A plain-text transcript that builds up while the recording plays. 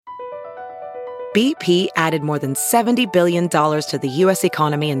BP added more than $70 billion to the U.S.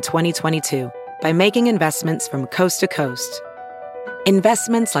 economy in 2022 by making investments from coast to coast.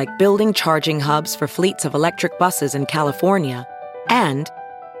 Investments like building charging hubs for fleets of electric buses in California and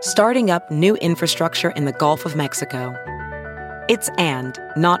starting up new infrastructure in the Gulf of Mexico. It's and,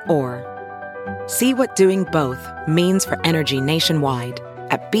 not or. See what doing both means for energy nationwide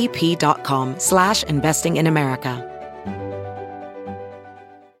at bp.com/investing in America.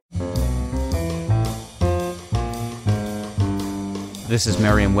 This is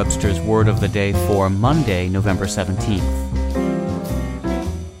Merriam-Webster's Word of the Day for Monday, November 17th.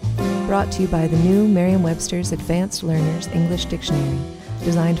 Brought to you by the new Merriam-Webster's Advanced Learners English Dictionary,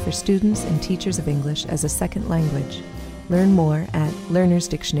 designed for students and teachers of English as a second language. Learn more at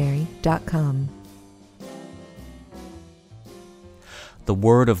learnersdictionary.com. The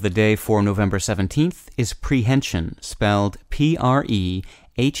word of the day for November 17th is prehension, spelled Prehension.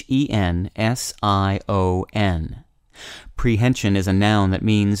 Prehension is a noun that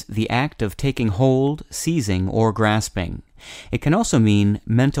means the act of taking hold, seizing, or grasping. It can also mean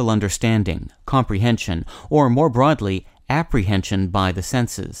mental understanding, comprehension, or more broadly, apprehension by the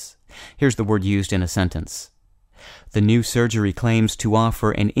senses. Here's the word used in a sentence. The new surgery claims to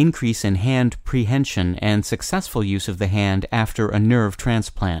offer an increase in hand prehension and successful use of the hand after a nerve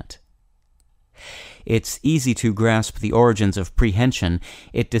transplant. It's easy to grasp the origins of prehension.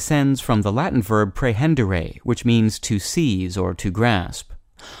 It descends from the Latin verb prehendere, which means to seize or to grasp.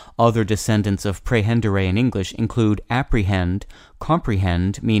 Other descendants of prehendere in English include apprehend,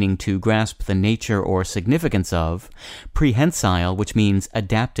 comprehend, meaning to grasp the nature or significance of, prehensile, which means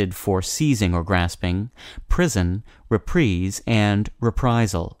adapted for seizing or grasping, prison, reprise, and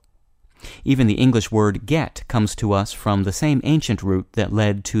reprisal. Even the English word get comes to us from the same ancient root that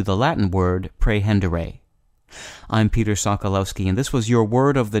led to the Latin word prehendere. I'm Peter Sokolowski, and this was your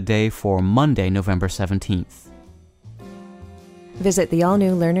Word of the Day for Monday, November 17th. Visit the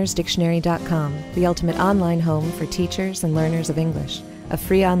all-new learnersdictionary.com, the ultimate online home for teachers and learners of English. A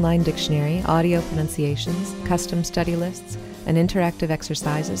free online dictionary, audio pronunciations, custom study lists, and interactive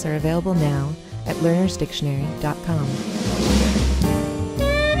exercises are available now at learnersdictionary.com.